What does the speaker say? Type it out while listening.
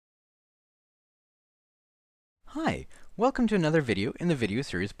Hi, welcome to another video in the video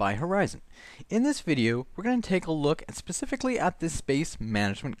series by Horizant. In this video, we're going to take a look specifically at this space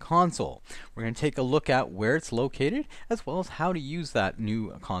management console. We're going to take a look at where it's located, as well as how to use that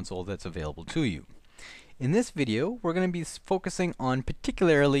new console that's available to you. In this video, we're going to be focusing on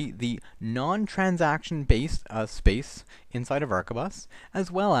particularly the non-transaction based space inside of Archibus, as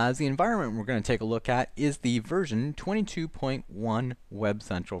well as the environment we're going to take a look at is the version 22.1 Web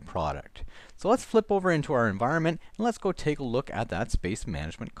Central product. So let's flip over into our environment and let's go take a look at that space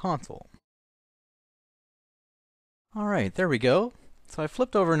management console. Alright, there we go. So I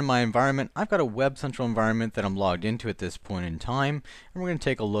flipped over into my environment. I've got a Web Central environment that I'm logged into at this point in time, and we're going to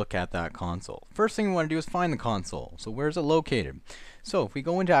take a look at that console. First thing we want to do is find the console. So where is it located? So if we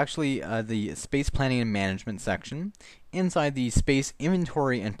go into actually the Space Planning and Management section, inside the Space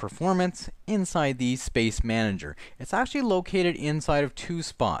Inventory and Performance, inside the Space Manager. It's actually located inside of two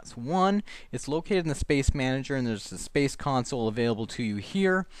spots. One, it's located in the Space Manager, and there's the Space Console available to you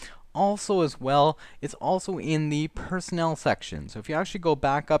here. Also as well, it's also in the personnel section. So if you actually go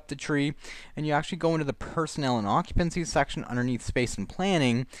back up the tree and you actually go into the personnel and occupancy section underneath space and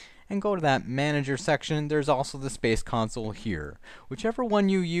planning and go to that manager section, there's also the space console here. Whichever one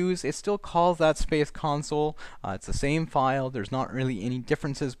you use, it still calls that space console. It's the same file. There's not really any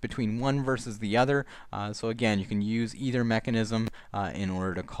differences between one versus the other. So again, you can use either mechanism in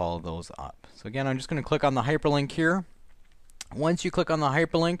order to call those up. So again, I'm just going to click on the hyperlink here. Once you click on the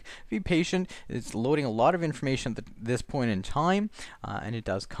hyperlink, be patient. It's loading a lot of information at this point in time, and it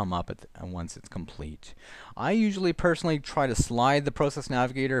does come up once it's complete. I usually personally try to slide the Process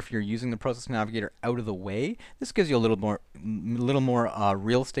Navigator, if you're using the Process Navigator, out of the way. This gives you a little more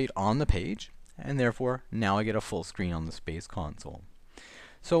real estate on the page, and therefore now I get a full screen on the Space Console.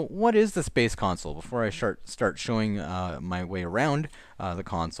 So what is the Space Console before I start showing my way around the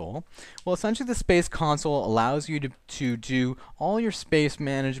console? Well, essentially the Space Console allows you to do all your space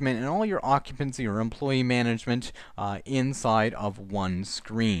management and all your occupancy or employee management inside of one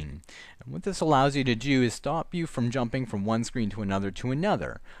screen. And what this allows you to do is stop you from jumping from one screen to another.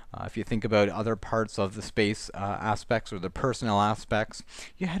 If you think about other parts of the space aspects or the personnel aspects,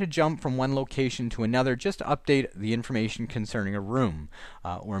 you had to jump from one location to another just to update the information concerning a room.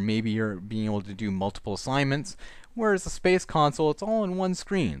 Or maybe you're being able to do multiple assignments. Whereas the Space Console, it's all in one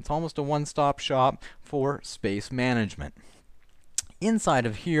screen. It's almost a one-stop shop for space management. Inside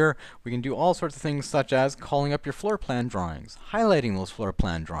of here, we can do all sorts of things such as calling up your floor plan drawings, highlighting those floor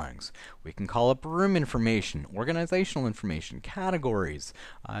plan drawings. We can call up room information, organizational information, categories,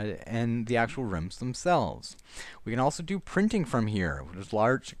 and the actual rooms themselves. We can also do printing from here, which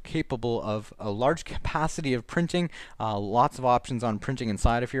is capable of a large capacity of printing, lots of options on printing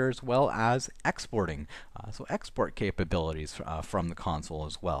inside of here, as well as exporting. So export capabilities from the console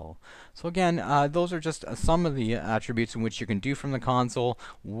as well. So again, those are just some of the attributes in which you can do from the console.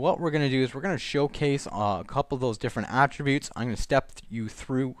 What we're going to do is we're going to showcase a couple of those different attributes. I'm going to step you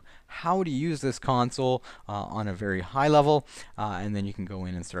through how to use this console on a very high level, and then you can go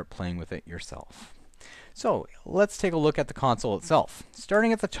in and start playing with it yourself. So let's take a look at the console itself.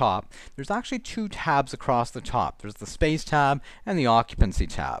 Starting at the top, there's actually two tabs across the top. There's the Space tab and the Occupancy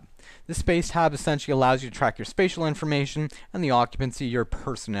tab. The Space tab essentially allows you to track your spatial information, and the Occupancy your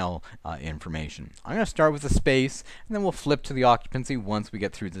personnel information. I'm going to start with the Space, and then we'll flip to the Occupancy once we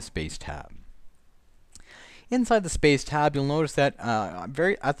get through the Space tab. Inside the Space tab, you'll notice that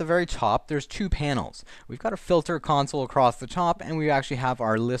at the very top, there's two panels. We've got a filter console across the top, and we actually have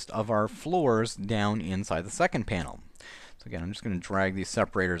our list of our floors down inside the second panel. So again, I'm just going to drag these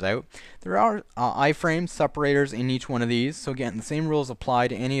separators out. There are iframe separators in each one of these. So again, the same rules apply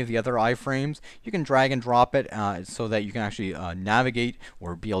to any of the other iframes. You can drag and drop it so that you can actually navigate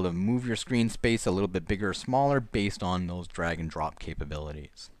or be able to move your screen space a little bit bigger or smaller based on those drag and drop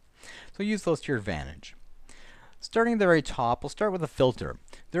capabilities. So use those to your advantage. Starting at the very top, we'll start with a filter.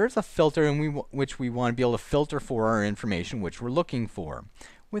 There is a filter in which we want to be able to filter for our information which we're looking for.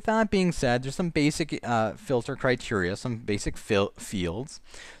 With that being said, there's some basic filter criteria, some basic fields.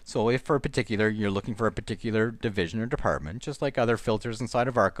 So if for a particular, you're looking for a particular division or department, just like other filters inside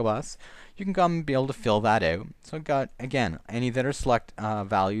of Archibus, you can come and be able to fill that out. So again, any that are select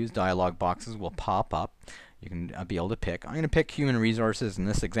values dialog boxes will pop up. You can be able to pick. I'm going to pick human resources in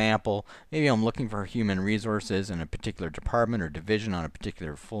this example. Maybe I'm looking for human resources in a particular department or division on a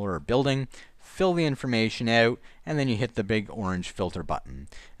particular floor or building. Fill the information out, and then you hit the big orange filter button.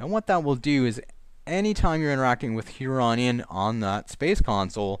 And what that will do is anytime you're interacting with Huron in on that Space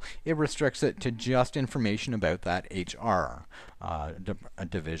Console, it restricts it to just information about that HR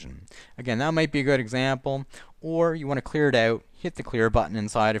division. Again, that might be a good example. or you want to clear it out, hit the clear button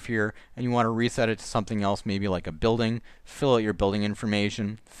inside of here, and you want to reset it to something else, maybe like a building, fill out your building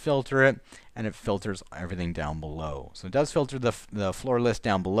information, filter it, and it filters everything down below. So it does filter the floor list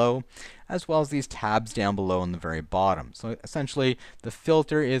down below, as well as these tabs down below in the very bottom. So essentially, the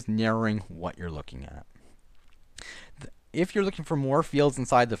filter is narrowing what you're looking at. If you're looking for more fields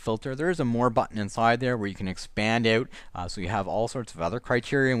inside the filter, there is a more button inside there where you can expand out, so you have all sorts of other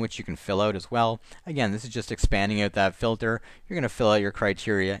criteria in which you can fill out as well. Again, this is just expanding out that filter. You're going to fill out your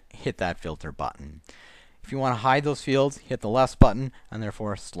criteria, hit that filter button. If you want to hide those fields, hit the less button, and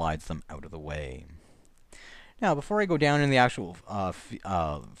therefore slides them out of the way. Now, before I go down in the actual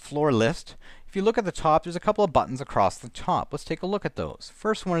floor list, if you look at the top, there's a couple of buttons across the top. Let's take a look at those.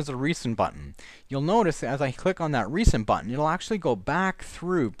 First one is the Recent button. You'll notice that as I click on that Recent button, it'll actually go back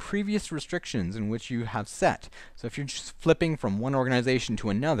through previous restrictions in which you have set. So if you're just flipping from one organization to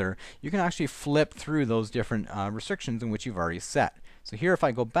another, you can actually flip through those different restrictions in which you've already set. So here, if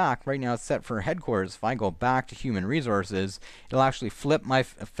I go back, right now it's set for headquarters. If I go back to human resources, it'll actually flip my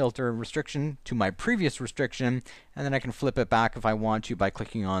filter restriction to my previous restriction, and then I can flip it back if I want to by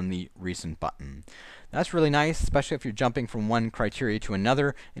clicking on the Recent button. That's really nice, especially if you're jumping from one criteria to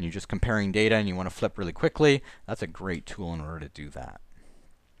another and you're just comparing data and you want to flip really quickly. That's a great tool in order to do that.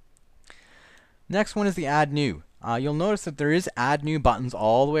 Next one is the Add New. You'll notice that there is Add New buttons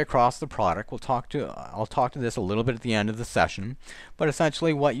all the way across the product. I'll talk to this a little bit at the end of the session, but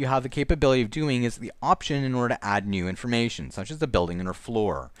essentially what you have the capability of doing is the option in order to add new information, such as the building or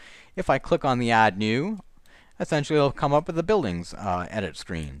floor. If I click on the Add New, essentially it'll come up with the buildings edit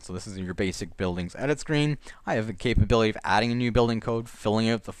screen. So this is your basic buildings edit screen. I have the capability of adding a new building code, filling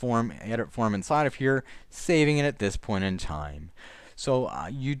out the edit form inside of here, saving it at this point in time. So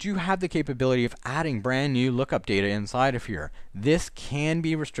you do have the capability of adding brand new lookup data inside of here. This can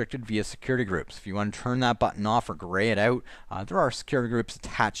be restricted via security groups. If you want to turn that button off or gray it out, there are security groups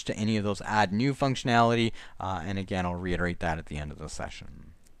attached to any of those add new functionality. And again, I'll reiterate that at the end of the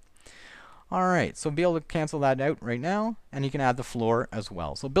session. Alright, so be able to cancel that out right now, and you can add the floor as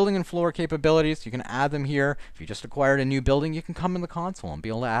well. So building and floor capabilities, you can add them here. If you just acquired a new building, you can come in the console and be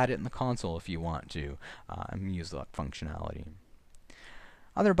able to add it in the console if you want to, and use that functionality.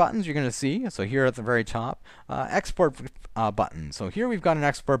 Other buttons you're going to see, so here at the very top, export button. So here we've got an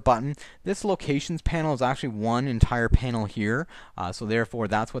export button. This locations panel is actually one entire panel here, so therefore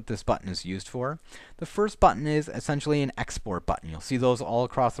that's what this button is used for. The first button is essentially an export button. You'll see those all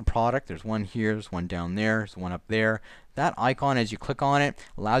across the product. There's one here, there's one down there, there's one up there. That icon, as you click on it,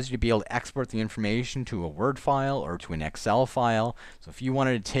 allows you to be able to export the information to a Word file or to an Excel file. So if you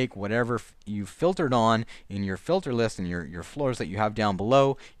wanted to take whatever you filtered on in your filter list and your floors that you have down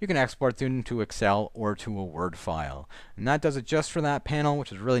below, you can export them to Excel or to a Word file. And that does it just for that panel,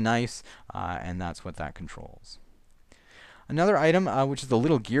 which is really nice, and that's what that controls. Another item, which is the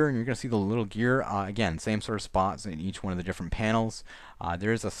little gear, and you're going to see the little gear, again, same sort of spots in each one of the different panels.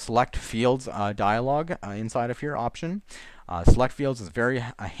 There is a Select Fields dialog inside of here option. Select Fields is very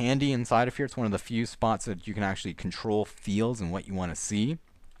handy inside of here. It's one of the few spots that you can actually control fields and what you want to see.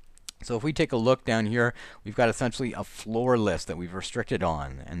 So if we take a look down here, we've got essentially a floor list that we've restricted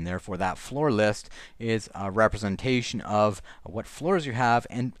on, and therefore that floor list is a representation of what floors you have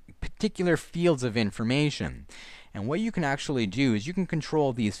and particular fields of information. And what you can actually do is you can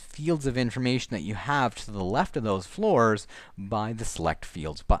control these fields of information that you have to the left of those floors by the Select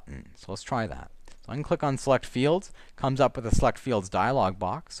Fields button. So let's try that. So I can click on Select Fields, comes up with a Select Fields dialog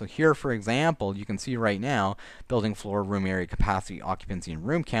box. So here, for example, you can see right now, building floor, room area, capacity, occupancy, and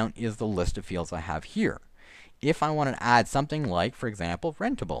room count is the list of fields I have here. If I want to add something like, for example,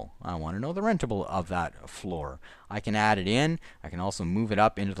 rentable, I want to know the rentable of that floor. I can add it in. I can also move it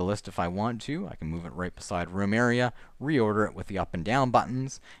up into the list if I want to. I can move it right beside room area, reorder it with the up and down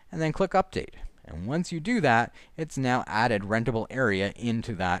buttons, and then click Update. And once you do that, it's now added rentable area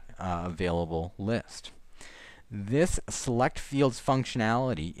into that available list. This Select Fields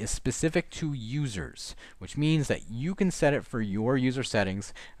functionality is specific to users, which means that you can set it for your user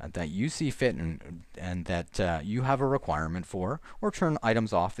settings that you see fit and that you have a requirement for, or turn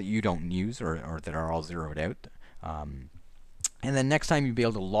items off that you don't use or that are all zeroed out. And then next time you'll be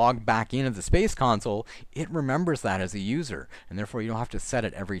able to log back into the Space Console, it remembers that as a user, and therefore you don't have to set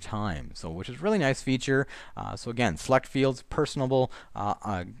it every time. So, which is a really nice feature. So again, Select Fields, personable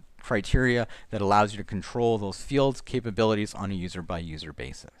criteria that allows you to control those fields capabilities on a user-by-user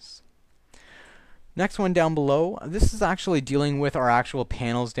basis. Next one down below, this is actually dealing with our actual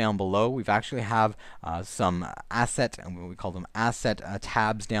panels down below. We've actually have some asset, and we call them asset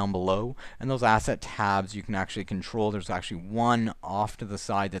tabs down below. And those asset tabs you can actually control. There's actually one off to the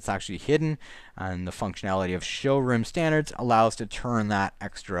side that's actually hidden. And the functionality of show room standards allows to turn that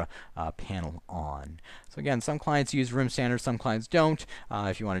extra panel on. So again, some clients use room standards, some clients don't.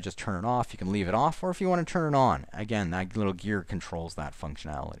 If you want to just turn it off, you can leave it off. Or if you want to turn it on, again, that little gear controls that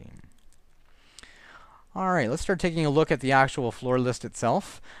functionality. Alright, let's start taking a look at the actual floor list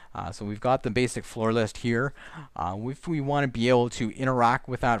itself. So we've got the basic floor list here. If we want to be able to interact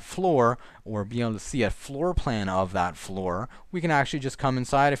with that floor or be able to see a floor plan of that floor, we can actually just come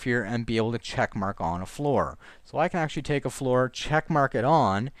inside of here and be able to check mark on a floor. So I can actually take a floor, check mark it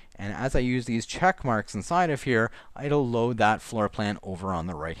on, and as I use these check marks inside of here, it'll load that floor plan over on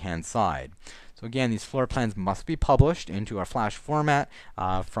the right hand side. So again, these floor plans must be published into a Flash format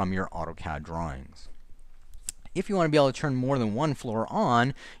from your AutoCAD drawings. If you want to be able to turn more than one floor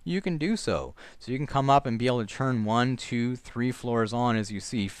on, you can do so. So you can come up and be able to turn 1, 2, 3 floors on as you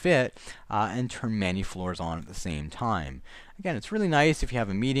see fit, and turn many floors on at the same time. Again, it's really nice if you have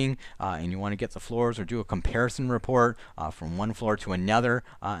a meeting and you want to get the floors or do a comparison report from one floor to another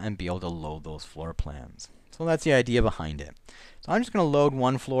and be able to load those floor plans. So that's the idea behind it. So I'm just going to load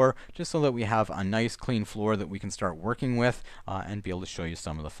one floor just so that we have a nice clean floor that we can start working with and be able to show you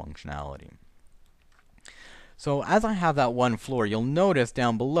some of the functionality. So as I have that one floor, you'll notice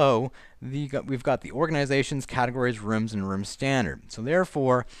down below we've got the organizations, categories, rooms, and room standard. So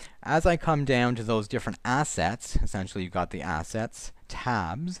therefore, as I come down to those different assets, essentially you've got the assets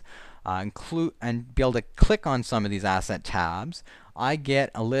tabs, and be able to click on some of these asset tabs, I get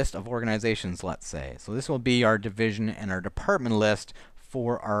a list of organizations, let's say. So this will be our division and our department list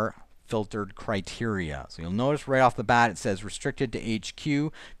for our filtered criteria. So you'll notice right off the bat it says restricted to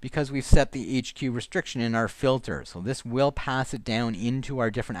HQ because we've set the HQ restriction in our filter. So this will pass it down into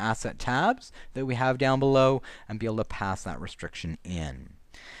our different asset tabs that we have down below and be able to pass that restriction in.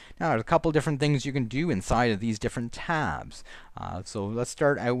 Now, there's a couple different things you can do inside of these different tabs. So let's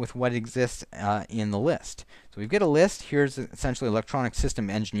start out with what exists in the list. So we've got a list. Here's essentially electronic system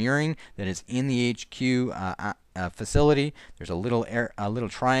engineering that is in the HQ facility. There's a little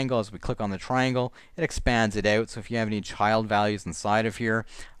triangle. As we click on the triangle, it expands it out. So if you have any child values inside of here,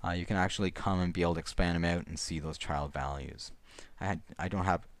 you can actually come and be able to expand them out and see those child values. I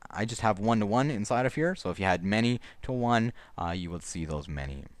just have 1 to 1 inside of here. So if you had many to 1, you would see those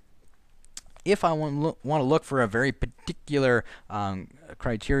many. If I want to look for a very particular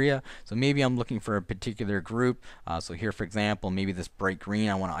criteria, so maybe I'm looking for a particular group, so here for example maybe this bright green,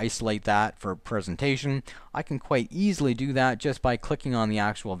 I want to isolate that for a presentation, I can quite easily do that just by clicking on the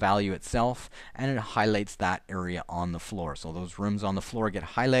actual value itself, and it highlights that area on the floor. So those rooms on the floor get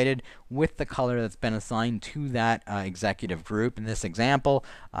highlighted with the color that's been assigned to that executive group in this example,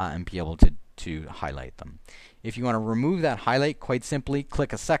 and be able to highlight them. If you want to remove that highlight, quite simply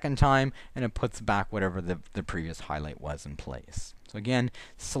click a second time and it puts back whatever the previous highlight was in place. So again,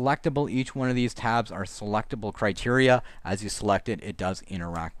 selectable, each one of these tabs are selectable criteria. As you select it, it does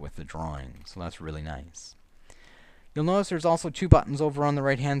interact with the drawing. So that's really nice. You'll notice there's also 2 buttons over on the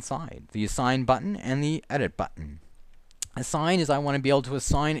right hand side, the assign button and the edit button. Assign is I want to be able to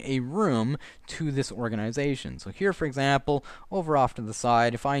assign a room to this organization. So here, for example, over off to the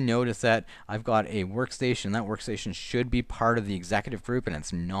side, if I notice that I've got a workstation, that workstation should be part of the executive group and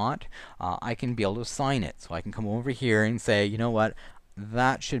it's not, I can be able to assign it. So I can come over here and say, you know what,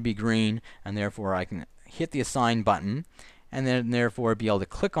 that should be green, and therefore I can hit the assign button and then therefore be able to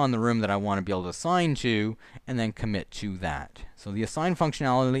click on the room that I want to be able to assign to and then commit to that. So the assign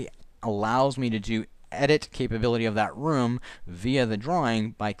functionality allows me to do edit capability of that room via the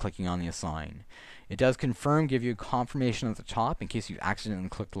drawing by clicking on the assign. It does confirm, give you a confirmation at the top in case you accidentally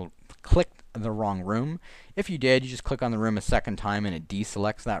clicked the wrong room. If you did, you just click on the room a second time and it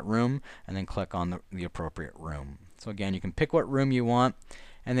deselects that room and then click on the appropriate room. So again, you can pick what room you want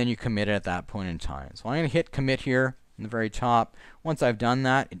and then you commit it at that point in time. So I'm going to hit commit here in the very top. Once I've done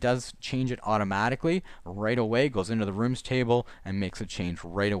that, it does change it automatically right away, goes into the rooms table and makes a change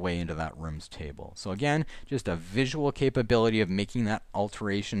right away into that rooms table. So again, just a visual capability of making that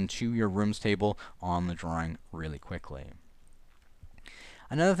alteration to your rooms table on the drawing really quickly.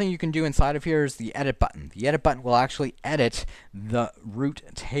 Another thing you can do inside of here is the edit button. The edit button will actually edit the root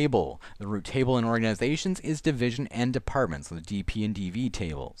table. The root table in organizations is division and department, so the DP and DV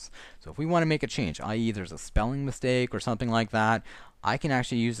tables. So if we want to make a change, i.e. there's a spelling mistake or something like that, I can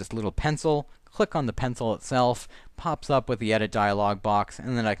actually use this little pencil, click on the pencil itself, pops up with the edit dialog box,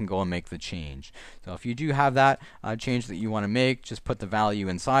 and then I can go and make the change. So if you do have that change that you want to make, just put the value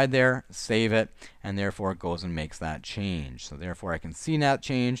inside there, save it, and therefore it goes and makes that change. So therefore I can see that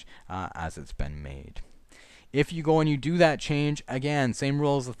change as it's been made. If you go and you do that change, again, same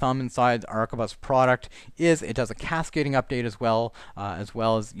rule as the thumb inside the Archibus product is it does a cascading update as well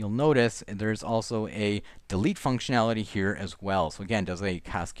as you'll notice there's also a delete functionality here as well. So again, does a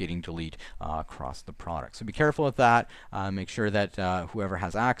cascading delete across the product. So be careful with that. Make sure that whoever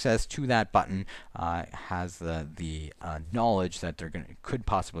has access to that button has the knowledge that could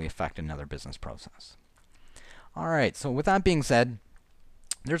possibly affect another business process. All right, so with that being said,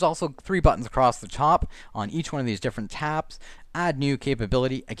 there's also 3 buttons across the top on each one of these different tabs. Add new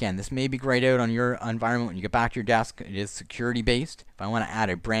capability. Again, this may be grayed out on your environment when you get back to your desk. It is security based. If I want to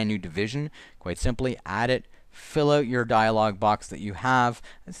add a brand new division, quite simply add it, fill out your dialog box that you have.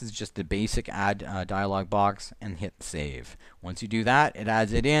 This is just the basic add dialog box, and hit save. Once you do that, it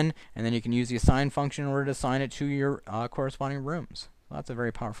adds it in, and then you can use the assign function in order to assign it to your corresponding rooms. So that's a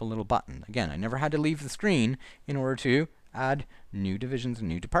very powerful little button. Again, I never had to leave the screen in order to add new divisions and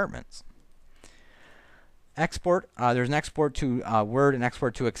new departments. Export, there's an export to Word and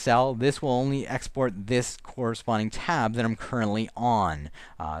export to Excel. This will only export this corresponding tab that I'm currently on.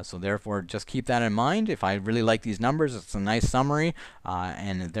 So therefore, just keep that in mind. If I really like these numbers, it's a nice summary,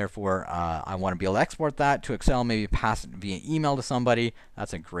 and therefore I want to be able to export that to Excel, maybe pass it via email to somebody.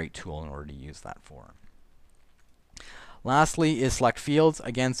 That's a great tool in order to use that for. Lastly is select fields.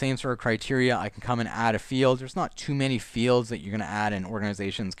 Again, same sort of criteria. I can come and add a field. There's not too many fields that you're going to add in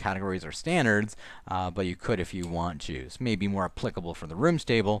organizations, categories, or standards, but you could if you want to. This may be more applicable for the rooms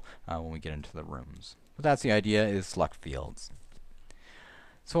table when we get into the rooms. But that's the idea, is select fields.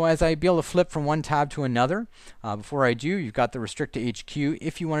 So as I be able to flip from one tab to another, before I do, you've got the restrict to HQ.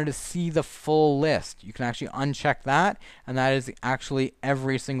 If you wanted to see the full list, you can actually uncheck that, and that is actually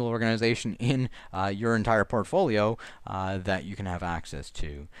every single organization in your entire portfolio that you can have access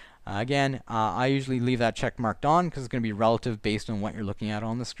to. Again, I usually leave that check marked on because it's going to be relative based on what you're looking at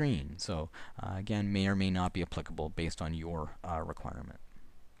on the screen. So again, may or may not be applicable based on your requirement.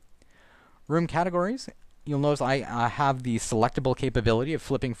 Room categories. You'll notice I have the selectable capability of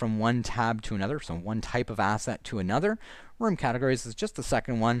flipping from one tab to another, so one type of asset to another. Room categories is just the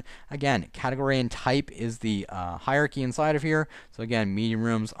second one. Again, category and type is the hierarchy inside of here. So again, meeting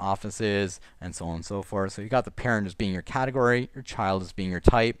rooms, offices, and so on and so forth. So you got the parent as being your category, your child as being your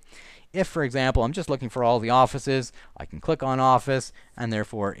type. If, for example, I'm just looking for all the offices, I can click on office, and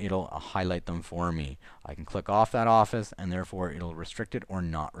therefore it'll highlight them for me. I can click off that office, and therefore it'll restrict it or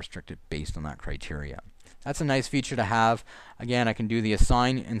not restrict it based on that criteria. That's a nice feature to have. Again, I can do the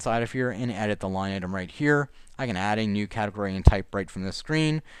assign inside of here and edit the line item right here. I can add a new category and type right from this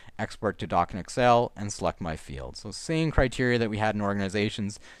screen, export to Doc and Excel, and select my field. So same criteria that we had in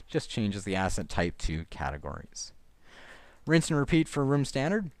organizations, just changes the asset type to categories. Rinse and repeat for room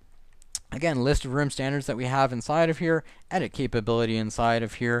standard. Again, list of room standards that we have inside of here, edit capability inside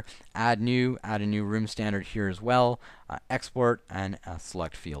of here, add a new room standard here as well, export, and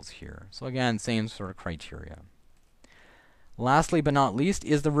select fields here. So again, same sort of criteria. Lastly but not least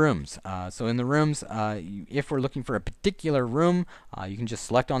is the rooms. So in the rooms, if we're looking for a particular room, you can just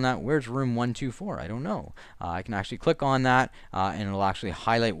select on that. Where's room 124? I don't know. I can actually click on that and it'll actually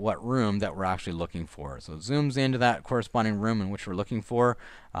highlight what room that we're actually looking for. So it zooms into that corresponding room in which we're looking for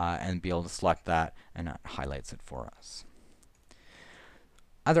and be able to select that, and that highlights it for us.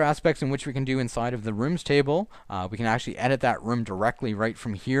 Other aspects in which we can do inside of the rooms table, we can actually edit that room directly right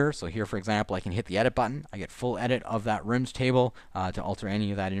from here. So here, for example, I can hit the edit button. I get full edit of that rooms table to alter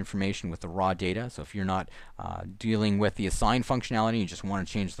any of that information with the raw data. So if you're not dealing with the assign functionality, you just want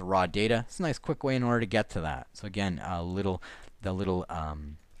to change the raw data, it's a nice quick way in order to get to that. So again, the little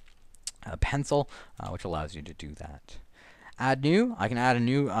pencil, which allows you to do that. Add new, I can add a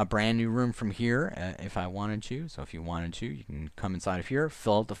new brand new room from here if I wanted to. So if you wanted to, you can come inside of here,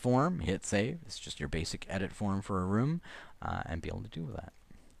 fill out the form, hit save. It's just your basic edit form for a room and be able to do that.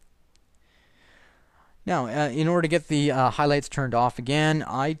 Now, in order to get the highlights turned off again,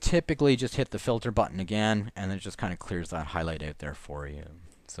 I typically just hit the filter button again, and it just kind of clears that highlight out there for you.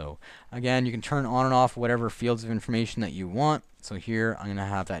 So again, you can turn on and off whatever fields of information that you want. So here, I'm going to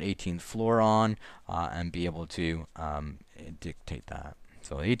have that 18th floor on and be able to dictate that.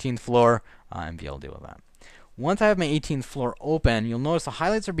 So 18th floor and be able to deal with that. Once I have my 18th floor open, you'll notice the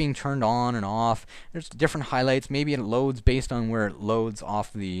highlights are being turned on and off. There's different highlights. Maybe it loads based on where it loads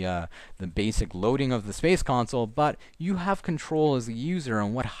off the basic loading of the Space Console, but you have control as a user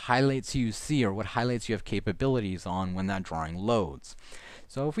on what highlights you see or what highlights you have capabilities on when that drawing loads.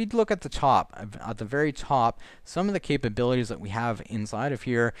 So if we look at the top, at the very top, some of the capabilities that we have inside of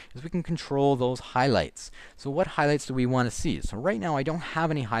here is we can control those highlights. So what highlights do we want to see? So right now I don't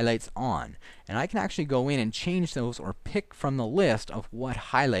have any highlights on, and I can actually go in and change those or pick from the list of what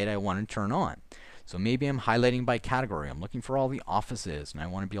highlight I want to turn on. So maybe I'm highlighting by category. I'm looking for all the offices, and I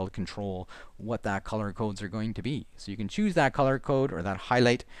want to be able to control what that color codes are going to be. So you can choose that color code or that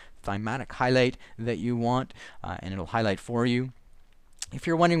highlight, thematic highlight that you want, and it'll highlight for you. If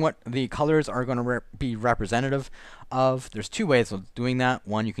you're wondering what the colors are going to be representative of, there's two ways of doing that.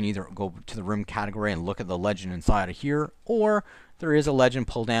 One, you can either go to the room category and look at the legend inside of here, or there is a legend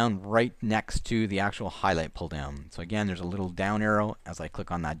pull down right next to the actual highlight pull down. So again, there's a little down arrow. As I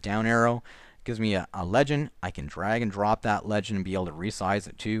click on that down arrow, it gives me a legend. I can drag and drop that legend and be able to resize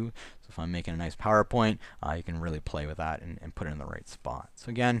it too. So if I'm making a nice PowerPoint, you can really play with that and put it in the right spot. So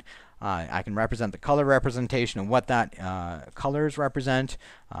again, I can represent the color representation of what that colors represent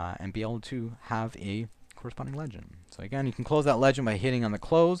and be able to have a corresponding legend. So again, you can close that legend by hitting on the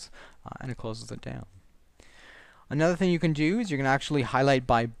close, and it closes it down. Another thing you can do is you can actually highlight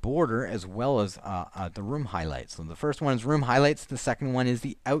by border as well as the room highlights. So the first one is room highlights. The second one is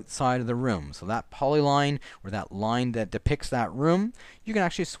the outside of the room. So that polyline or that line that depicts that room, you can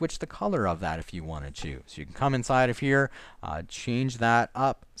actually switch the color of that if you wanted to. So you can come inside of here, change that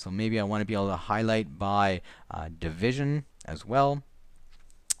up. So maybe I want to be able to highlight by division as well.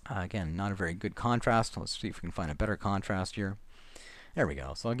 Again, not a very good contrast. Let's see if we can find a better contrast here. There we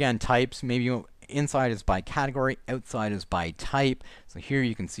go. So again, types, maybe inside is by category, outside is by type. So here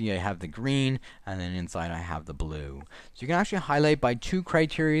you can see I have the green, and then inside I have the blue. So you can actually highlight by two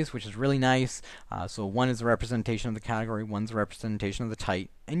criteria, which is really nice. So one is the representation of the category, one's the representation of the type,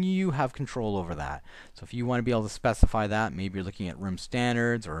 and you have control over that. So if you want to be able to specify that, maybe you're looking at room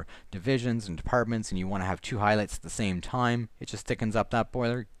standards or divisions and departments, and you want to have two highlights at the same time, it just thickens up that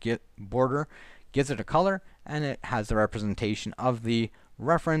border, gives it a color, and it has the representation of the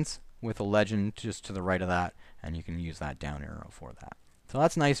reference with a legend just to the right of that, and you can use that down arrow for that. So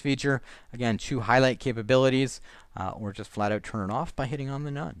that's a nice feature. Again, two highlight capabilities, or just flat out turn it off by hitting on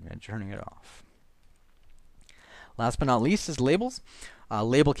the none and turning it off. Last but not least is labels.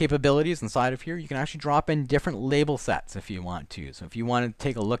 Label capabilities inside of here. You can actually drop in different label sets if you want to. So if you want to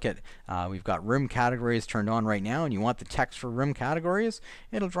take a look at, we've got room categories turned on right now, and you want the text for room categories,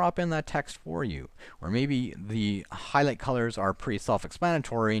 it'll drop in that text for you. Or maybe the highlight colors are pretty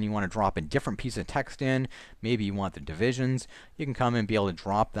self-explanatory and you want to drop a different piece of text in. Maybe you want the divisions. You can come and be able to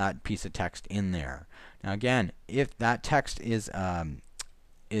drop that piece of text in there. Now again, if that text is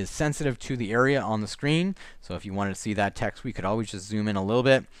sensitive to the area on the screen. So if you wanted to see that text, we could always just zoom in a little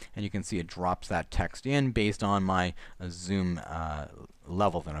bit, and you can see it drops that text in based on my zoom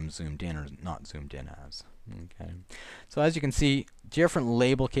level that I'm zoomed in or not zoomed in as. Okay. So as you can see, different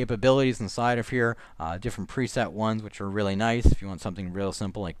label capabilities inside of here, different preset ones, which are really nice. If you want something real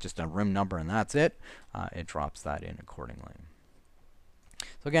simple, like just a room number and that's it, it drops that in accordingly.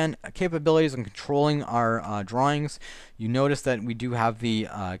 So again, capabilities in controlling our drawings. You notice that we do have the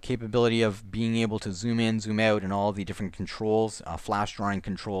capability of being able to zoom in, zoom out, and all the different controls, flash drawing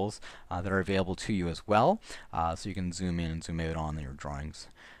controls that are available to you as well. So you can zoom in and zoom out on your drawings.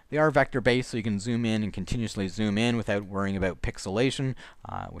 They are vector-based, so you can zoom in and continuously zoom in without worrying about pixelation,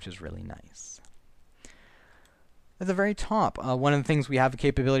 which is really nice. At the very top, one of the things we have the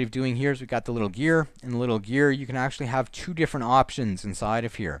capability of doing here is we've got the little gear. In the little gear, you can actually have two different options inside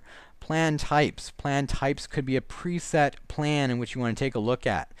of here. Plan types. Plan types could be a preset plan in which you want to take a look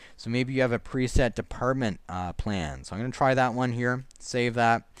at. So maybe you have a preset department plan. So I'm going to try that one here, save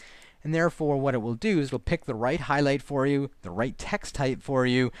that. And therefore, what it will do is it'll pick the right highlight for you, the right text type for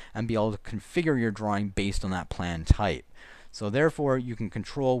you, and be able to configure your drawing based on that plan type. So therefore, you can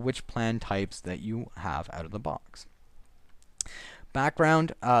control which plan types that you have out of the box.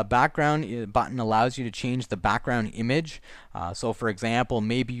 Background button allows you to change the background image. So for example,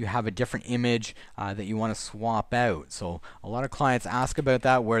 maybe you have a different image that you want to swap out. So a lot of clients ask about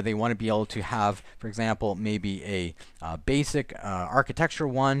that, where they want to be able to have, for example, maybe a basic architecture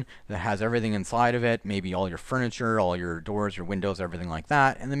one that has everything inside of it, maybe all your furniture, all your doors, your windows, everything like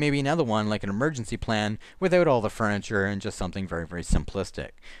that, and then maybe another one like an emergency plan without all the furniture and just something very, very simplistic.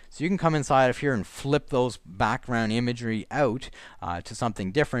 So you can come inside of here and flip those background imagery out to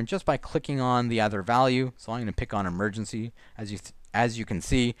something different just by clicking on the other value. So I'm going to pick on emergency. As you can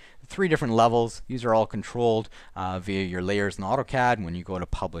see, 3 different levels. These are all controlled via your layers in AutoCAD when you go to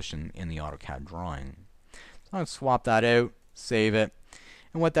publish in the AutoCAD drawing. So I'm going to swap that out, save it.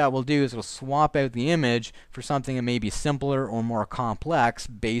 And what that will do is it'll swap out the image for something that may be simpler or more complex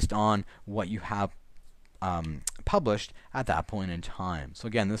based on what you have published at that point in time. So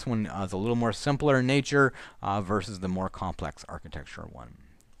again, this one is a little more simpler in nature versus the more complex architecture one.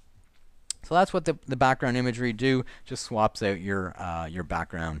 So that's what the background imagery do. Just swaps out your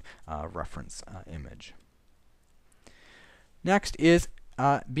background reference image. Next is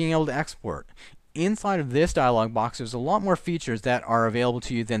being able to export. Inside of this dialog box, there's a lot more features that are available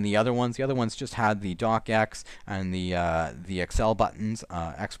to you than the other ones. The other ones just had the docx and the Excel buttons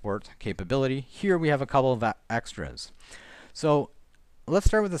export capability. Here we have a couple of extras. So let's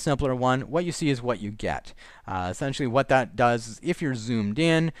start with the simpler one. What you see is what you get. Essentially what that does is if you're zoomed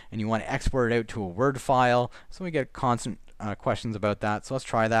in and you want to export it out to a Word file, so we get constant questions about that. So let's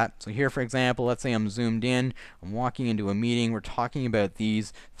try that. So here, for example, let's say I'm zoomed in, I'm walking into a meeting, we're talking about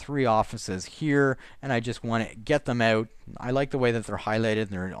these 3 offices here, and I just want to get them out. I like the way that they're highlighted and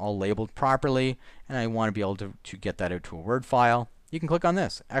they're all labeled properly, and I want to be able to get that out to a Word file. You can click on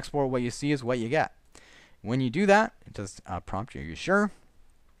this. Export what you see is what you get. When you do that, it does prompt you, are you sure?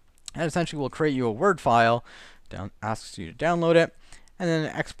 And essentially will create you a Word file, asks you to download it, and then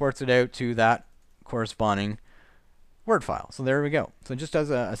it exports it out to that corresponding Word file. So there we go. So it just does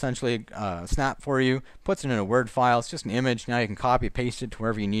essentially a snap for you, puts it in a Word file. It's just an image. Now you can copy paste it to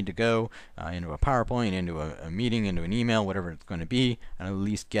wherever you need to go, into a PowerPoint, into a meeting, into an email, whatever it's going to be, and at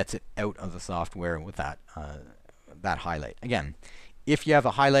least gets it out of the software with that highlight. Again, if you have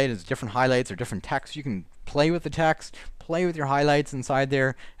a highlight, it's different highlights or different text, you can play with the text, play with your highlights inside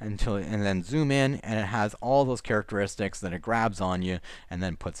there and then zoom in, and it has all those characteristics that it grabs on you and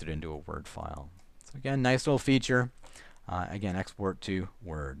then puts it into a Word file. So again, nice little feature. Again, export to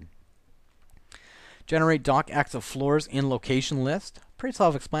Word. Generate docx of floors in location list. Pretty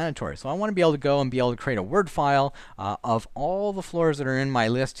self-explanatory. So I want to be able to go and be able to create a Word file of all the floors that are in my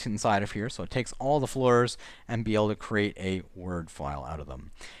list inside of here. So it takes all the floors and be able to create a Word file out of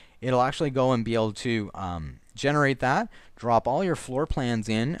them. It'll actually go and be able to generate that, drop all your floor plans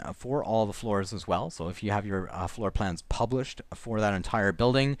in for all the floors as well. So if you have your floor plans published for that entire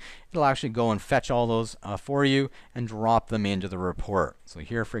building, it'll actually go and fetch all those for you and drop them into the report. So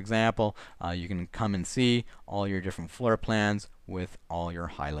here, for example, you can come and see all your different floor plans with all your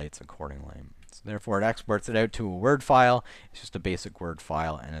highlights accordingly. So therefore, it exports it out to a Word file. It's just a basic Word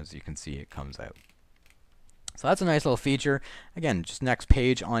file, and as you can see, it comes out. So that's a nice little feature. Again, just next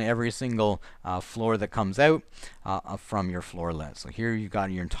page on every single floor that comes out from your floor list. So here you've got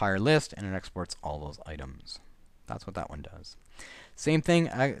your entire list, and it exports all those items. That's what that one does. Same thing,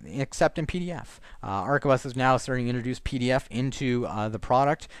 except in PDF. ArcOS is now starting to introduce PDF into the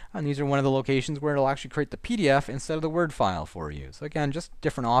product, and these are one of the locations where it'll actually create the PDF instead of the Word file for you. So again, just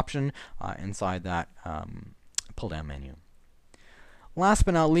different option inside that pull-down menu. Last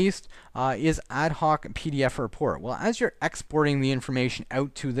but not least is ad hoc PDF report. Well, as you're exporting the information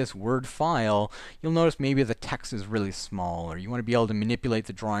out to this Word file, you'll notice maybe the text is really small, or you want to be able to manipulate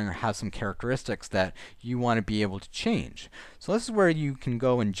the drawing or have some characteristics that you want to be able to change. So this is where you can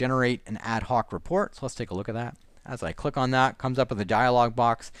go and generate an ad hoc report. So let's take a look at that. As I click on that, comes up with a dialog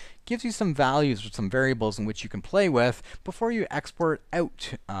box, gives you some values or some variables in which you can play with before you export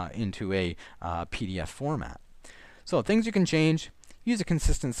out into a PDF format. So things you can change. Use a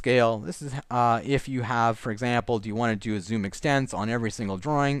consistent scale. This is if you have, for example, do you want to do a zoom extents on every single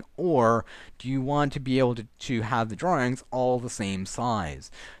drawing, or do you want to be able to have the drawings all the same size?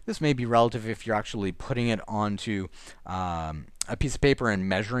 This may be relative if you're actually putting it onto a piece of paper and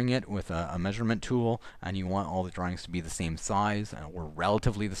measuring it with a measurement tool, and you want all the drawings to be the same size or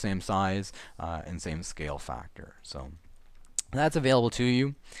relatively the same size and same scale factor. So that's available to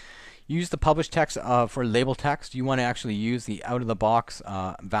you. Use the published text for label text. Do you want to actually use the out-of-the-box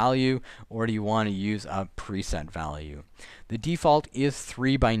value, or do you want to use a preset value? The default is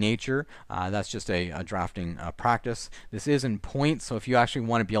 3 by nature. That's just a drafting practice. This is in points, so if you actually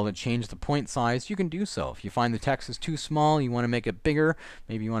want to be able to change the point size, you can do so. If you find the text is too small, you want to make it bigger,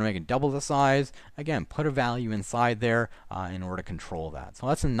 maybe you want to make it double the size, again, put a value inside there in order to control that. So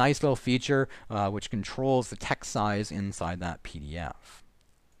that's a nice little feature which controls the text size inside that PDF.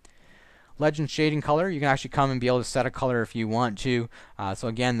 Legend shading color, you can actually come and be able to set a color if you want to. So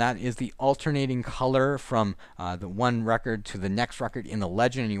again, that is the alternating color from the one record to the next record in the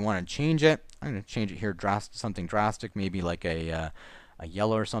legend, and you want to change it. I'm going to change it here something drastic, maybe like a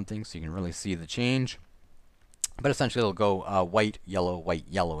yellow or something, so you can really see the change. But essentially it'll go white,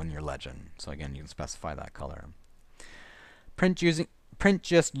 yellow in your legend. So again, you can specify that color. Print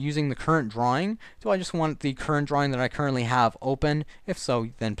just using the current drawing. Do I just want the current drawing that I currently have open? If so,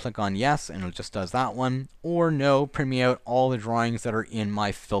 then click on yes, and it just does that one. Or no, print me out all the drawings that are in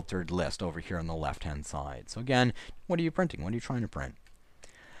my filtered list over here on the left-hand side. So again, what are you printing? What are you trying to print?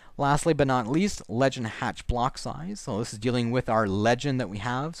 Lastly but not least, legend hatch block size. So this is dealing with our legend that we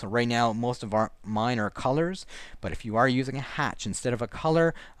have. So right now most of mine are colors, but if you are using a hatch instead of a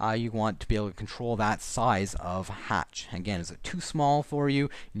color, you want to be able to control that size of hatch. Again, is it too small for you?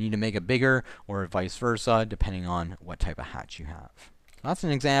 You need to make it bigger, or vice versa, depending on what type of hatch you have. That's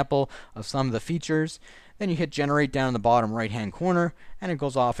an example of some of the features. Then you hit generate down in the bottom right hand corner, and it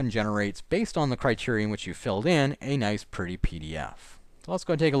goes off and generates, based on the criteria in which you filled in, a nice pretty PDF. So let's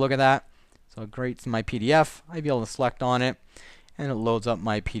go take a look at that. So it creates my PDF. I'd be able to select on it, and it loads up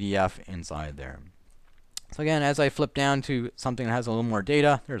my PDF inside there. So again, as I flip down to something that has a little more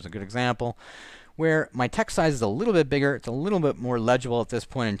data, there's a good example where my text size is a little bit bigger. It's a little bit more legible at this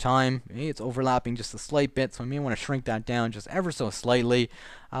point in time. It's overlapping just a slight bit, so I may want to shrink that down just ever so slightly.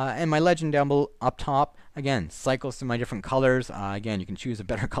 And my legend down below, up top, again, cycles to my different colors. Again, you can choose a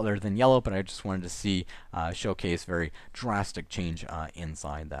better color than yellow, but I just wanted to see showcase very drastic change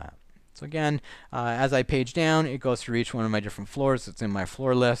inside that. So again, as I page down, it goes through each one of my different floors that's in my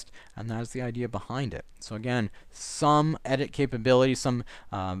floor list, and that's the idea behind it. So again, some edit capability, some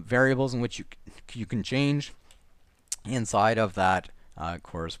variables in which you can change inside of that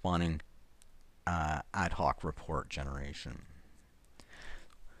corresponding ad hoc report generation.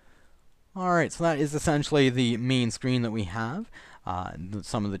 Alright, so that is essentially the main screen that we have.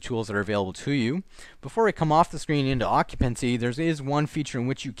 Some of the tools that are available to you. Before we come off the screen into occupancy, there is one feature in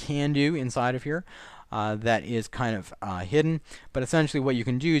which you can do inside of here that is kind of hidden, but essentially what you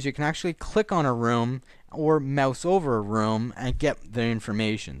can do is you can actually click on a room or mouse over a room and get the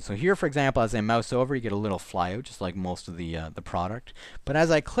information. So here, for example, as I mouse over, you get a little flyout, just like most of the product. But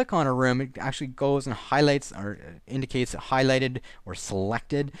as I click on a room, it actually goes and highlights or indicates highlighted or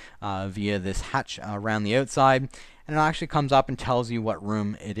selected via this hatch around the outside. And it actually comes up and tells you what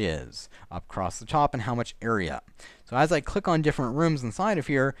room it is up across the top and how much area. So as I click on different rooms inside of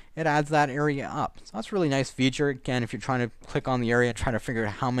here, it adds that area up. So that's a really nice feature. Again, if you're trying to click on the area, try to figure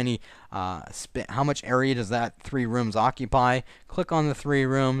out how much area does that 3 rooms occupy. Click on the 3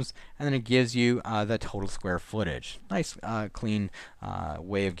 rooms, and then it gives you the total square footage. Nice, clean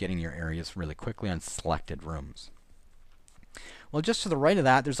way of getting your areas really quickly on selected rooms. Well, just to the right of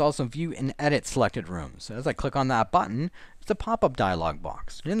that, there's also view and edit selected rooms. So as I click on that button, it's a pop-up dialog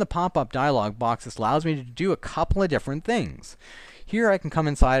box. And in the pop-up dialog box, this allows me to do a couple of different things. Here I can come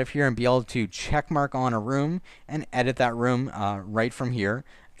inside of here and be able to check mark on a room and edit that room right from here.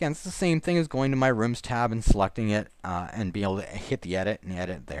 Again, it's the same thing as going to my Rooms tab and selecting it and be able to hit the edit and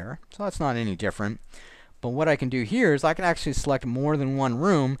edit there. So that's not any different. But what I can do here is I can actually select more than one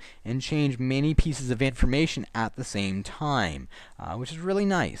room and change many pieces of information at the same time, which is really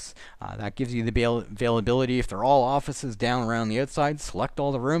nice. That gives you the availability. If they're all offices down around the outside, select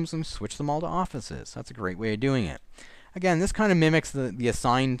all the rooms and switch them all to offices. That's a great way of doing it. Again, this kind of mimics the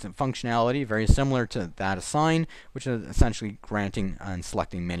assign functionality, very similar to that assign, which is essentially granting and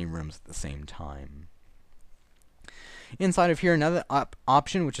selecting many rooms at the same time. Inside of here, another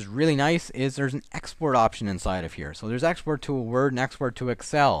option which is really nice is there's an export option inside of here. So there's export to a Word and export to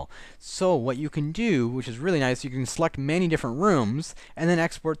Excel. So what you can do, which is really nice, you can select many different rooms and then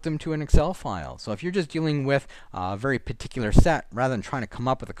export them to an Excel file. So if you're just dealing with a very particular set, rather than trying to come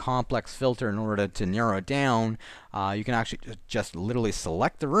up with a complex filter in order to narrow it down, you can actually just literally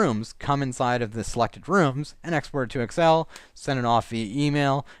select the rooms, come inside of the selected rooms, and export it to Excel, send it off via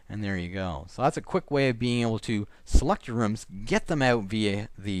email, and there you go. So that's a quick way of being able to select your rooms, get them out via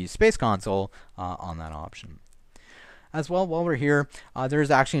the Space Console on that option. As well, while we're here,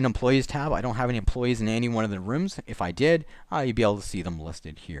 there's actually an Employees tab. I don't have any employees in any one of the rooms. If I did, you'd be able to see them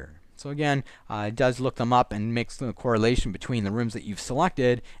listed here. So again, it does look them up and makes the correlation between the rooms that you've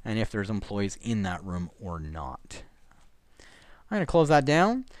selected and if there's employees in that room or not. I'm going to close that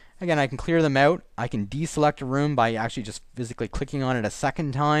down. Again, I can clear them out. I can deselect a room by actually just physically clicking on it a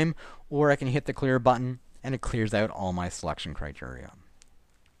second time, or I can hit the clear button and it clears out all my selection criteria.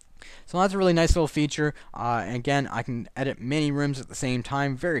 So that's a really nice little feature. Again, I can edit many rooms at the same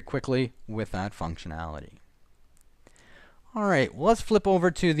time very quickly with that functionality. Alright, well, let's flip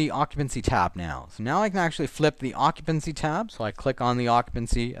over to the Occupancy tab now. So now I can actually flip the Occupancy tab. So I click on the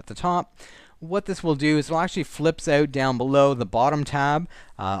Occupancy at the top. What this will do is it will actually flips out down below the bottom tab,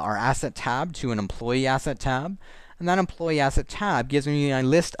 our Asset tab, to an Employee Asset tab. And that Employee Asset tab gives me a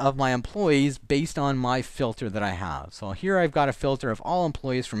list of my employees based on my filter that I have. So here I've got a filter of all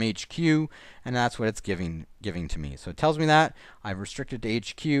employees from HQ, and that's what it's giving to me. So it tells me that I've restricted to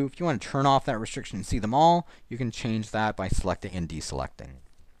HQ. If you want to turn off that restriction and see them all, you can change that by selecting and deselecting.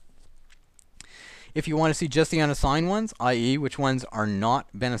 If you want to see just the unassigned ones, i.e. which ones are not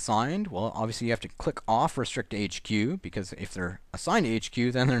been assigned, well, obviously you have to click off restrict to HQ, because if they're assigned to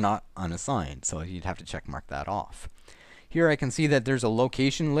HQ, then they're not unassigned. So you'd have to check mark that off. Here I can see that there's a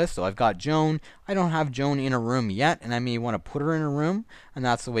location list, so I've got Joan. I don't have Joan in a room yet, and I may want to put her in a room, and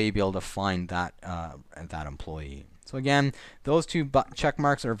that's the way you'll be able to find that, that employee. So again, those two check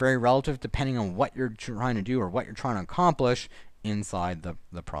marks are very relative depending on what you're trying to do or what you're trying to accomplish inside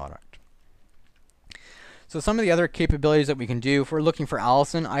the product. So some of the other capabilities that we can do, if we're looking for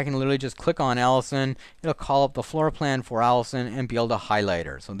Allison, I can literally just click on Allison. It'll call up the floor plan for Allison and be able to highlight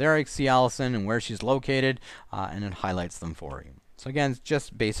her. So there I see Allison and where she's located, and it highlights them for you. So again, it's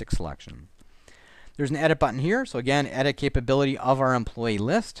just basic selection. There's an edit button here. So again, edit capability of our employee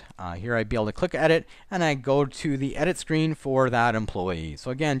list. Here I'd be able to click edit, and I go to the edit screen for that employee. So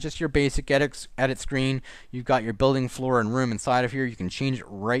again, just your basic edit screen. You've got your building, floor, and room inside of here. You can change it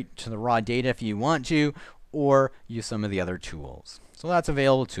right to the raw data if you want to, or use some of the other tools. So that's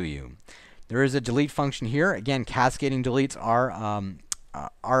available to you. There is a delete function here. Again, cascading deletes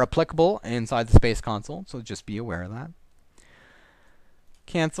are applicable inside the Space Console, so just be aware of that.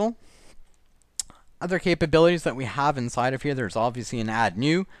 Cancel. Other capabilities that we have inside of here, there's obviously an add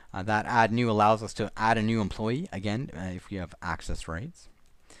new. That add new allows us to add a new employee, again, if you have access rights.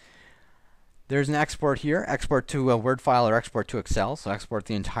 There's an export here, export to a Word file or export to Excel. So export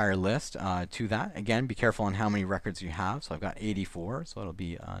the entire list to that. Again, be careful on how many records you have. So I've got 84, so it'll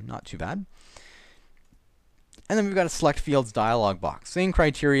be not too bad. And then we've got a select fields dialog box. Same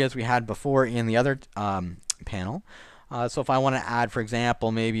criteria as we had before in the other panel. So if I want to add, for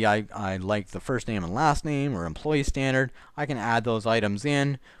example, maybe I like the first name and last name or employee standard, I can add those items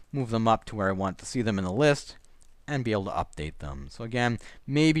in, move them up to where I want to see them in the list, and be able to update them. So again,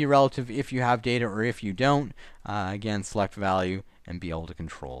 maybe relative if you have data or if you don't. Again, select value and be able to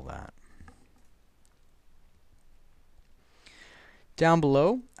control that. Down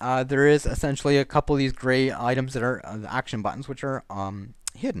below, there is essentially a couple of these gray items that are the action buttons, which are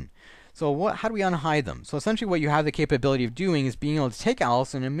hidden. So how do we unhide them? So essentially what you have the capability of doing is being able to take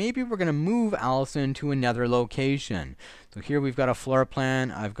Allison, and maybe we're going to move Allison to another location. So here we've got a floor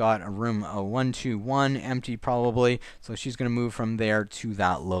plan. I've got a room 121 empty probably. So she's going to move from there to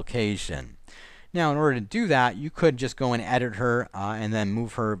that location. Now in order to do that, you could just go and edit her and then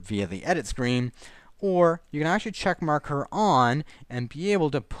move her via the edit screen. Or you can actually check mark her on and be able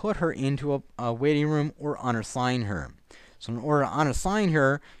to put her into a waiting room or unassign her. So in order to unassign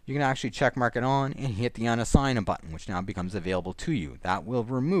her, you can actually check mark it on and hit the unassign button, which now becomes available to you. That will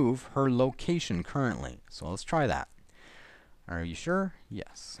remove her location currently. So let's try that. Are you sure?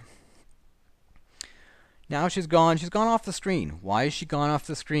 Yes. Now she's gone off the screen. Why is she gone off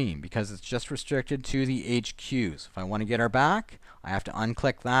the screen? Because it's just restricted to the HQs. If I want to get her back, I have to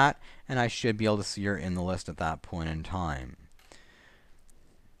unclick that, and I should be able to see her in the list at that point in time.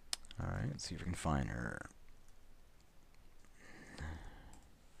 All right, let's see if we can find her.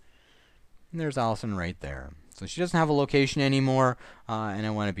 And there's Allison right there. So she doesn't have a location anymore, and I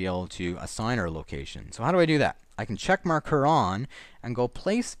want to be able to assign her a location. So how do I do that? I can check mark her on and go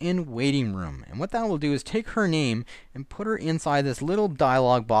place in waiting room. And what that will do is take her name and put her inside this little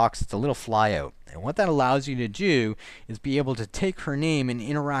dialog box. It's a little flyout. And what that allows you to do is be able to take her name and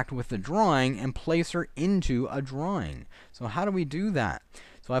interact with the drawing and place her into a drawing. So how do we do that?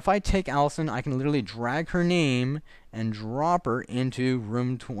 So if I take Allison, I can literally drag her name and drop her into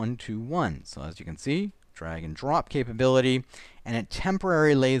room 121. So as you can see, drag and drop capability, and it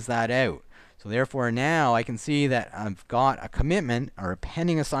temporarily lays that out. So therefore now I can see that I've got a commitment or a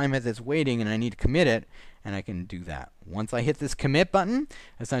pending assignment that's waiting, and I need to commit it, and I can do that. Once I hit this commit button,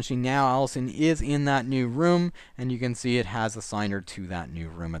 essentially now Allison is in that new room, and you can see it has assigned her to that new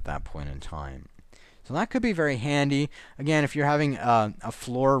room at that point in time. So that could be very handy. Again, if you're having a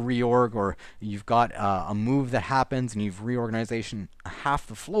floor reorg, or you've got a move that happens and you've reorganization half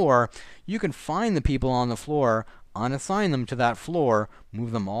the floor, you can find the people on the floor, unassign them to that floor,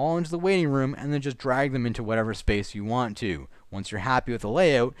 move them all into the waiting room, and then just drag them into whatever space you want to. Once you're happy with the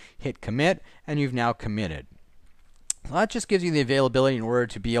layout, hit commit, and you've now committed. So that just gives you the availability in order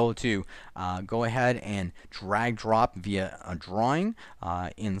to be able to go ahead and drag drop via a drawing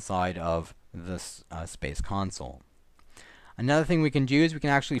inside of this Space Console. Another thing we can do is we can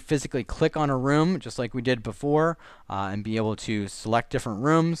actually physically click on a room just like we did before and be able to select different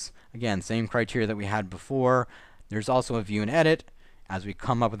rooms. Again, same criteria that we had before. There's also a view and edit. As we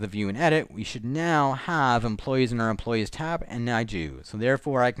come up with the view and edit, we should now have employees in our employees tab, and I do. So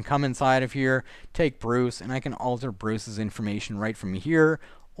therefore I can come inside of here, take Bruce, and I can alter Bruce's information right from here.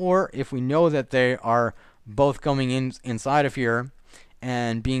 Or if we know that they are both going inside of here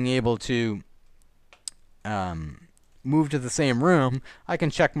and being able to move to the same room, I can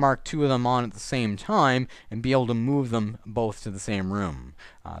check mark 2 of them on at the same time and be able to move them both to the same room.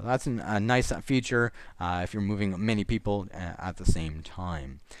 That's a nice feature if you're moving many people at the same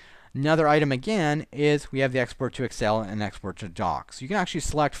time. Another item again is we have the export to Excel and export to docs. So you can actually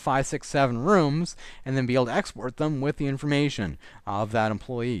select 5, 6, 7 rooms and then be able to export them with the information of that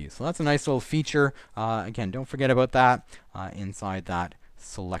employee. So that's a nice little feature. Again, don't forget about that inside that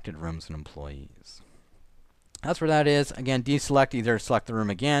selected rooms and employees. That's where that is. Again, deselect, either select the room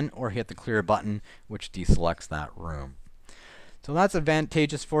again or hit the clear button, which deselects that room. So that's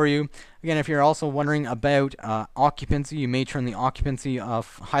advantageous for you. Again, if you're also wondering about occupancy, you may turn the occupancy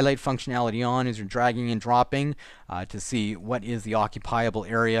of highlight functionality on as you're dragging and dropping to see what is the occupiable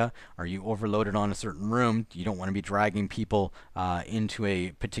area. Are you overloaded on a certain room? You don't want to be dragging people into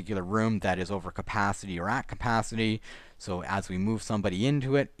a particular room that is over capacity or at capacity. So as we move somebody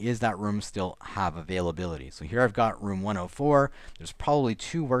into it, is that room still have availability? So here I've got room 104. There's probably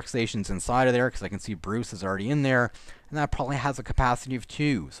 2 workstations inside of there because I can see Bruce is already in there. And that probably has a capacity of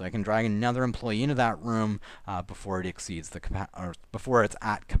 2. So I can drag another employee into that room before it exceeds the before it's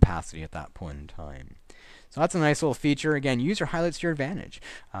at capacity at that point in time. So that's a nice little feature. Again, use your highlights to your advantage.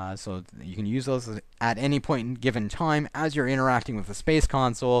 So you can use those at any point in given time as you're interacting with the Space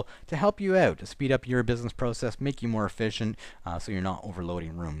Console to help you out, to speed up your business process, make you more efficient, so you're not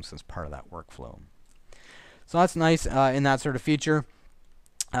overloading rooms as part of that workflow. So that's nice in that sort of feature.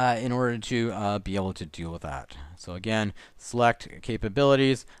 In order to be able to deal with that. So again, select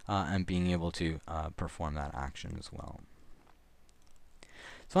capabilities and being able to perform that action as well.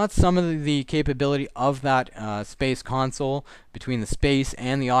 So that's some of the capability of that Space Console. Between the Space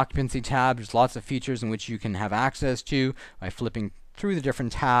and the Occupancy tab, there's lots of features in which you can have access to by flipping through the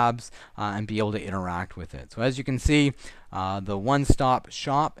different tabs and be able to interact with it. So as you can see, the one-stop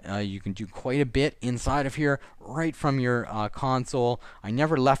shop, you can do quite a bit inside of here right from your console. I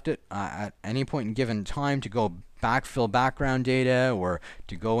never left it at any point in given time to go backfill background data or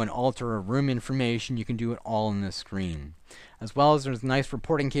to go and alter room information. You can do it all on this screen. As well as there's nice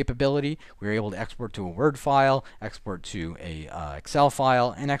reporting capability. We're able to export to a Word file, export to a Excel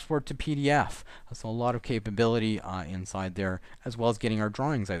file, and export to PDF. So a lot of capability inside there, as well as getting our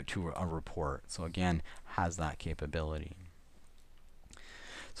drawings out to a report. So again, has that capability.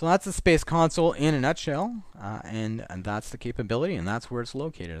 So that's the Space Console in a nutshell, and that's the capability, and that's where it's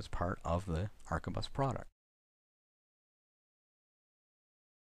located as part of the Archibus product.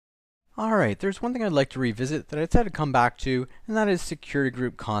 Alright, there's one thing I'd like to revisit that I said to come back to, and that is security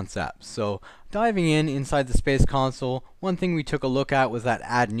group concepts. So diving inside the Space Console, one thing we took a look at was that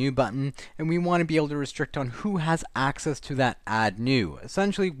Add New button, and we want to be able to restrict on who has access to that Add New.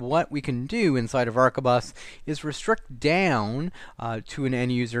 Essentially, what we can do inside of Archibus is restrict down to an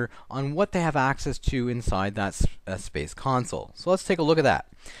end user on what they have access to inside that Space Console. So let's take a look at that.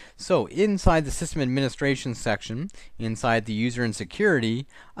 So inside the System Administration section, inside the User and Security,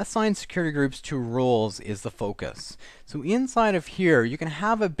 assign security groups to roles is the focus. So inside of here, you can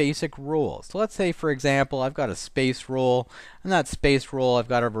have a basic role. So let's say, for example, I've got a space role, and that space role I've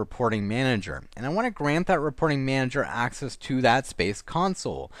got a reporting manager. And I want to grant that reporting manager access to that Space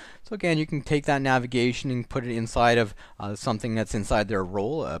Console. So again, you can take that navigation and put it inside of something that's inside their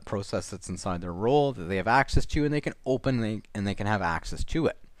role, a process that's inside their role that they have access to, and they can open and they can have access to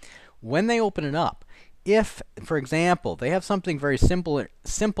it. When they open it up, if, for example, they have something very simple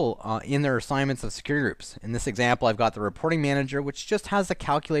in their assignments of security groups. In this example, I've got the reporting manager, which just has a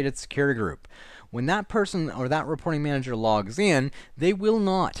calculated security group. When that person or that reporting manager logs in, they will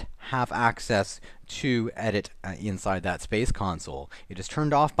not have access to edit inside that Space Console. It is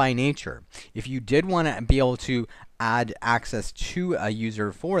turned off by nature. If you did want to be able to add access to a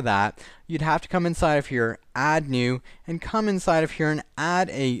user for that, you'd have to come inside of here, add new, and come inside of here and add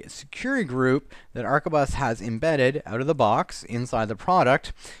a security group that Archibus has embedded out of the box inside the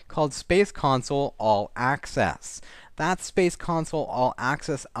product called Space Console All Access. That Space Console All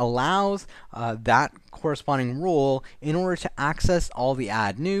Access allows that corresponding role in order to access all the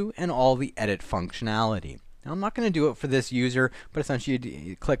add new and all the edit functionality. Now, I'm not going to do it for this user, but essentially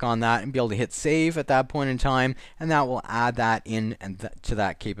you click on that and be able to hit save at that point in time, and that will add that in to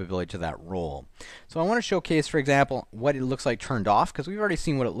that capability, to that role. So I want to showcase, for example, what it looks like turned off, because we've already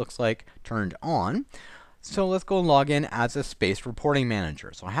seen what it looks like turned on. So let's go log in as a Space Reporting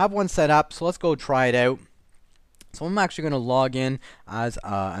Manager. So I have one set up, so let's go try it out. So I'm actually going to log in as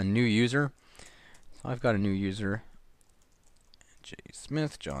a new user. So I've got a new user,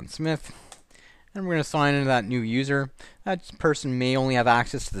 John Smith. and we're going to assign into that new user. That person may only have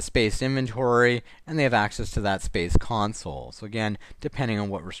access to the space inventory, and they have access to that space console. So again, depending on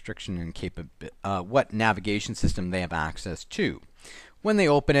what restriction and what navigation system they have access to. When they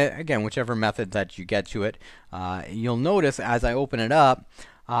open it, again, whichever method that you get to it, you'll notice as I open it up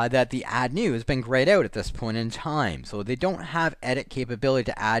that the add new has been grayed out at this point in time. So they don't have edit capability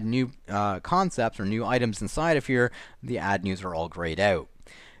to add new concepts or new items inside of here. The add news are all grayed out.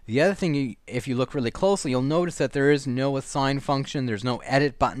 The other thing, if you look really closely, you'll notice that there is no assign function. There's no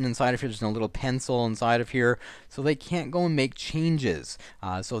edit button inside of here. There's no little pencil inside of here. So they can't go and make changes.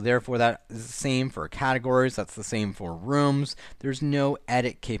 So therefore, that is the same for categories. That's the same for rooms. There's no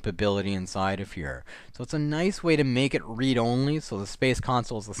edit capability inside of here. So it's a nice way to make it read-only. So the space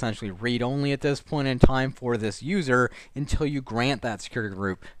console is essentially read-only at this point in time for this user until you grant that security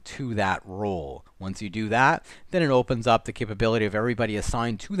group to that role. Once you do that, then it opens up the capability of everybody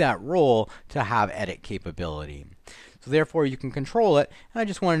assigned to that role to have edit capability. So therefore, you can control it. And I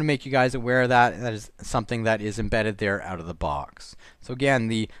just wanted to make you guys aware of that. That is something that is embedded there out of the box. So again,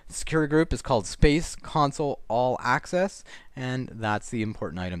 the security group is called Space Console All Access, and that's the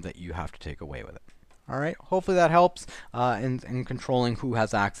important item that you have to take away with it. All right, hopefully that helps in controlling who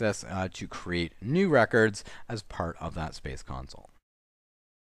has access to create new records as part of that space console.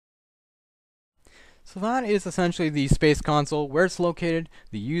 So that is essentially the space console, where it's located,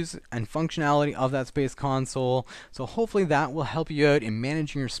 the use and functionality of that space console. So hopefully that will help you out in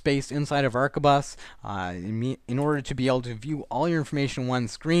managing your space inside of Arquebus in order to be able to view all your information on one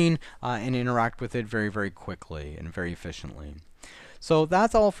screen and interact with it very, very quickly and very efficiently. So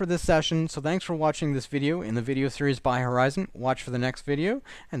that's all for this session. So thanks for watching this video in the video series by Horizant. Watch for the next video,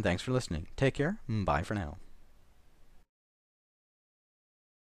 and thanks for listening. Take care. Bye for now.